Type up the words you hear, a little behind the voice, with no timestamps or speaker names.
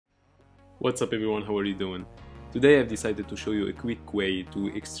What's up everyone, how are you doing? Today I've decided to show you a quick way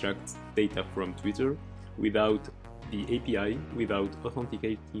to extract data from Twitter without the API, without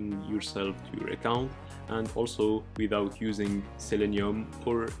authenticating yourself to your account, and also without using Selenium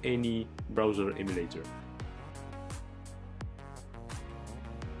or any browser emulator.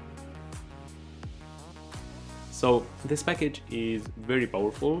 So this package is very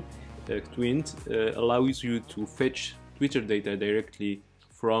powerful. Twint allows you to fetch Twitter data directly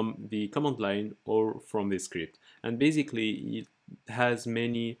from the command line or from the script, and basically it has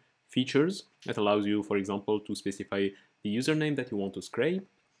many features that allows you, for example, to specify the username that you want to scrape,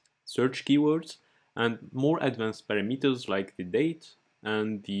 search keywords, and more advanced parameters like the date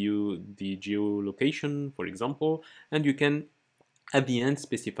and the geolocation, for example. And you can at the end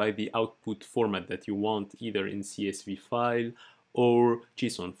specify the output format that you want, either in CSV file or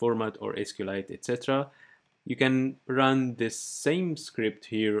JSON format or SQLite, etc. You can run this same script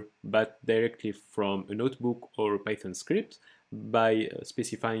here, but directly from a notebook or a Python script by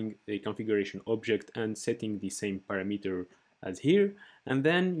specifying a configuration object and setting the same parameter as here. And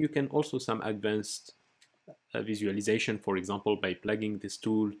then you can also some advanced visualization, for example, by plugging this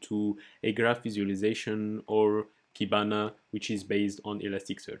tool to a graph visualization or Kibana, which is based on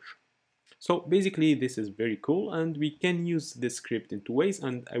Elasticsearch. So basically this is very cool, and we can use this script in two ways,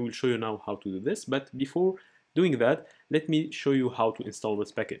 and I will show you now how to do this. But before doing that, let me show you how to install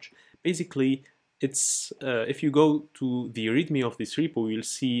this package. Basically, it's if you go to the README of this repo, you'll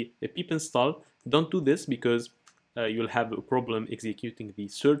see a pip install. Don't do this because you'll have a problem executing the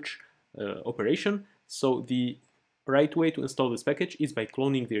search operation. So the right way to install this package is by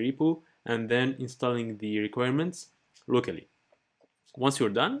cloning the repo and then installing the requirements locally. Once you're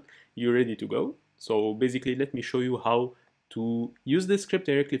done, you're ready to go. So basically, let me show you how to use this script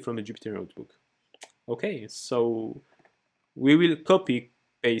directly from a Jupyter notebook. Okay, so we will copy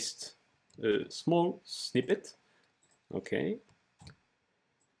paste a small snippet. Okay,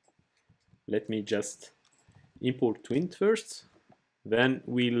 let me just import Twint first, then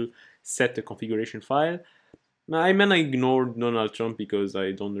we'll set a configuration file. I'm gonna ignore Donald Trump because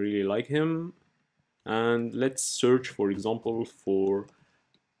I don't really like him, and let's search, for example, for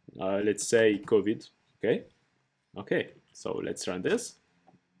let's say COVID. Okay, so let's run this.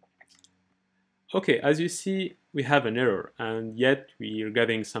 Okay, as you see, we have an error, and yet we are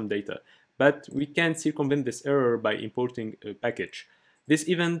gathering some data. But we can circumvent this error by importing a package. This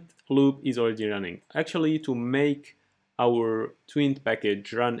event loop is already running. Actually, to make our Twint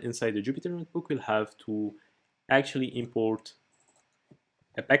package run inside the Jupyter notebook, we'll have to actually import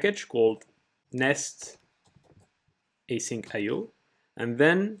a package called nest async.io, and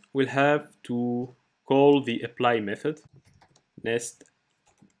then we'll have to call the apply method nest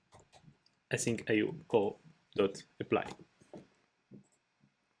async.io call.apply.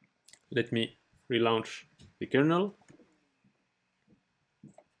 Let me relaunch the kernel.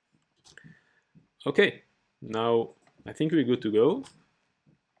 Okay, now I think we're good to go.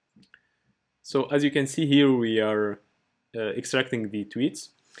 So as you can see here, we are extracting the tweets.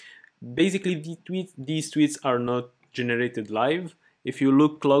 Basically, these tweets are not generated live. If you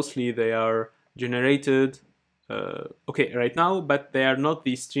look closely, they are generated okay right now, but they are not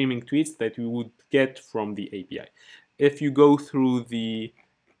the streaming tweets that we would get from the API. If you go through the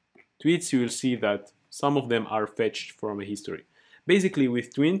tweets, you will see that some of them are fetched from a history. Basically,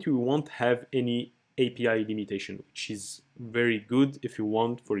 with Twint, you won't have any API limitation, which is very good if you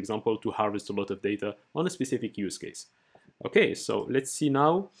want, for example, to harvest a lot of data on a specific use case. Okay, so let's see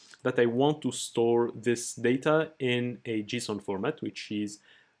now that I want to store this data in a JSON format, which is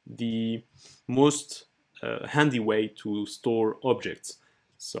the most handy way to store objects.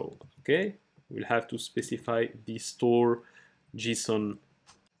 So, okay, we'll have to specify the store JSON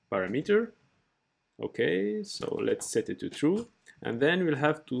parameter. Okay, so let's set it to true, and then we'll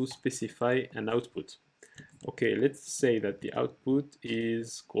have to specify an output. Okay, let's say that the output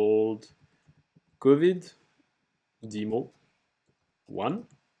is called COVID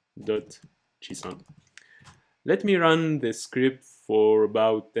demo1.json. Let me run the script for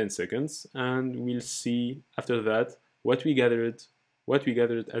about 10 seconds, and we'll see after that what we gathered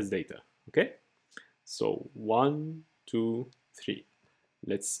as data. Okay, so 1, 2, 3.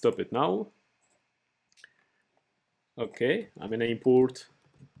 Let's stop it now. Okay, I'm gonna import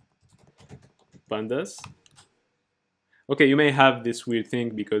pandas. Okay, you may have this weird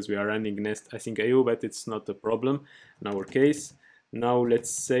thing because we are running nest async.io, but it's not a problem in our case. Now let's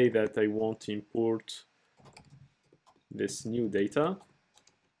say that I want to import this new data.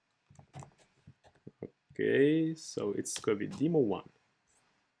 Okay, so it's COVID demo1.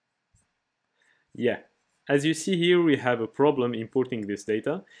 Yeah, as you see here, we have a problem importing this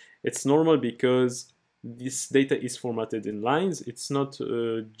data. It's normal because this data is formatted in lines. It's not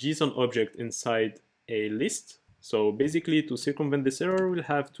a JSON object inside a list. So basically, to circumvent this error, we'll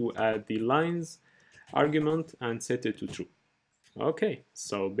have to add the lines argument and set it to true. Okay,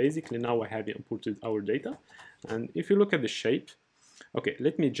 so basically now I have imported our data. And if you look at the shape, okay,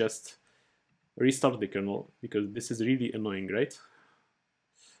 let me just restart the kernel because this is really annoying, right?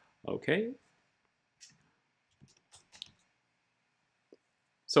 Okay.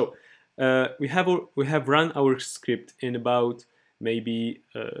 So we have run our script in about maybe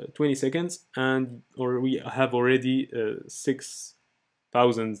 20 seconds, or we have already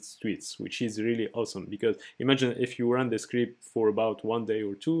 6,000 tweets, which is really awesome. Because imagine if you run the script for about 1 day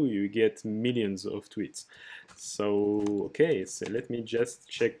or 2, you get millions of tweets. So okay, so let me just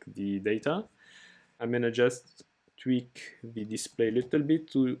check the data. I'm gonna just tweak the display a little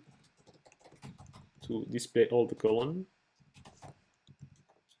bit to display all the columns.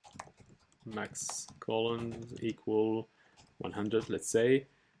 Max columns equal 100, let's say.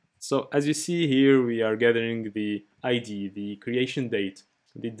 So as you see here, we are gathering the ID, the creation date,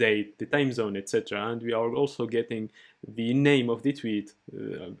 the time zone, etc. And we are also getting the name of the tweet,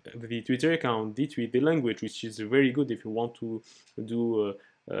 the Twitter account, the tweet, the language, which is very good if you want to do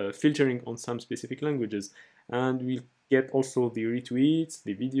filtering on some specific languages. And we'll get also the retweets,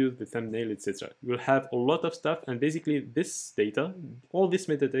 the videos, the thumbnail, etc. You'll have a lot of stuff, and basically this data, all this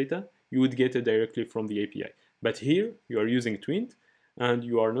metadata, you would get it directly from the API. But here you are using Twint and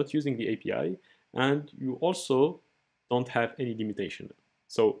you are not using the API, and you also don't have any limitation.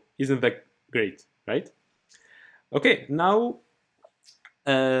 So isn't that great, right? Okay, now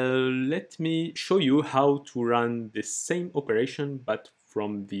let me show you how to run the same operation but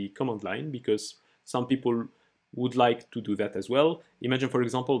from the command line, because some people would like to do that as well. Imagine, for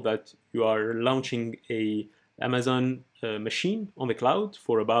example, that you are launching a Amazon machine on the cloud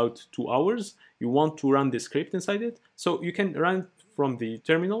for about 2 hours. You want to run the script inside it, so you can run from the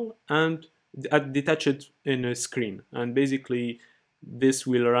terminal and detach it in a screen, and basically this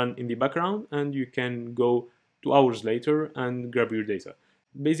will run in the background and you can go 2 hours later and grab your data.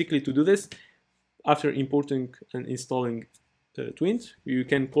 Basically, to do this, after importing and installing Twint, you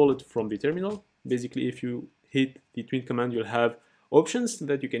can call it from the terminal. Basically, if you hit the Twint command, you'll have options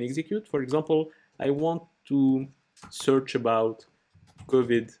that you can execute. For example, I want to search about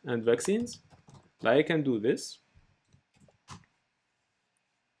COVID and vaccines. I can do this.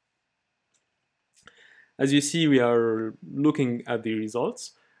 As you see, we are looking at the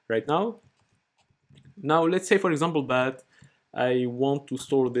results right now. Now, let's say, for example, that I want to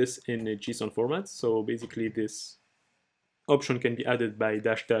store this in a JSON format. So basically, this option can be added by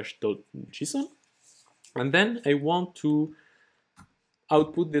 --.json. And then I want to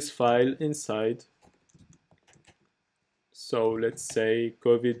output this file inside. So let's say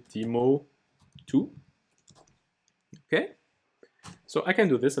COVID demo 2. Okay. So I can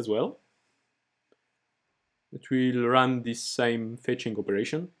do this as well. It will run this same fetching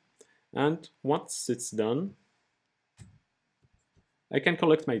operation. And once it's done, I can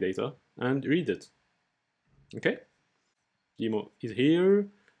collect my data and read it. Okay. Demo is here.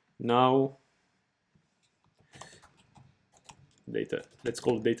 Now, data, let's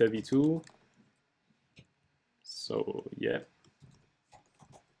call data v2. So yeah,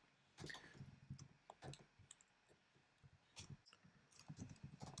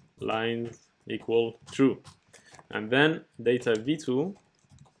 lines equal true, and then data v2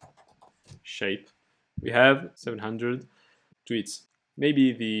 shape, we have 700 tweets.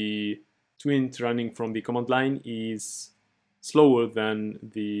 Maybe the Twint running from the command line is slower than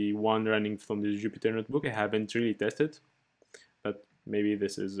the one running from the Jupyter notebook. I haven't really tested, but maybe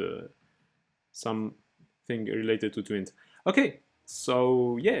this is something related to Twint. Okay,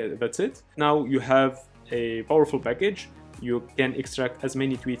 so yeah, that's it. Now you have a powerful package. You can extract as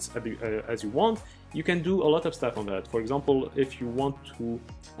many tweets as you want. You can do a lot of stuff on that. For example, if you want to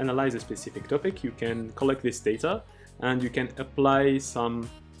analyze a specific topic, you can collect this data and you can apply some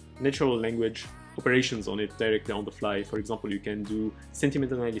natural language operations on it directly on the fly. For example, you can do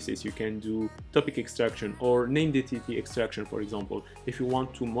sentiment analysis, you can do topic extraction or named entity extraction, for example, if you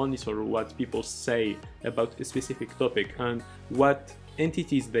want to monitor what people say about a specific topic and what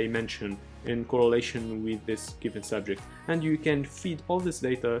entities they mention in correlation with this given subject. And you can feed all this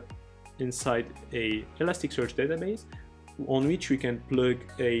data inside a Elasticsearch database on which we can plug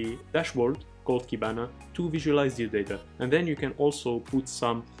a dashboard called Kibana to visualize your data. And then you can also put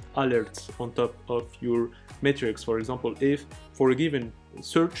some alerts on top of your metrics. For example, if for a given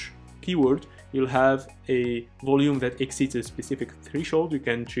search keyword you'll have a volume that exceeds a specific threshold, you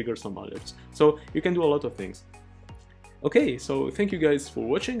can trigger some alerts. So you can do a lot of things. Okay, so thank you guys for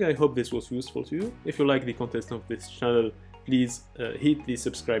watching. I hope this was useful to you. If you like the content of this channel, please hit the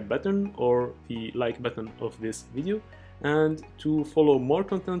subscribe button or the like button of this video. And to follow more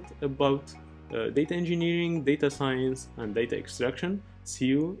content about data engineering, data science, and data extraction, see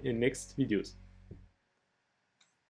you in next videos.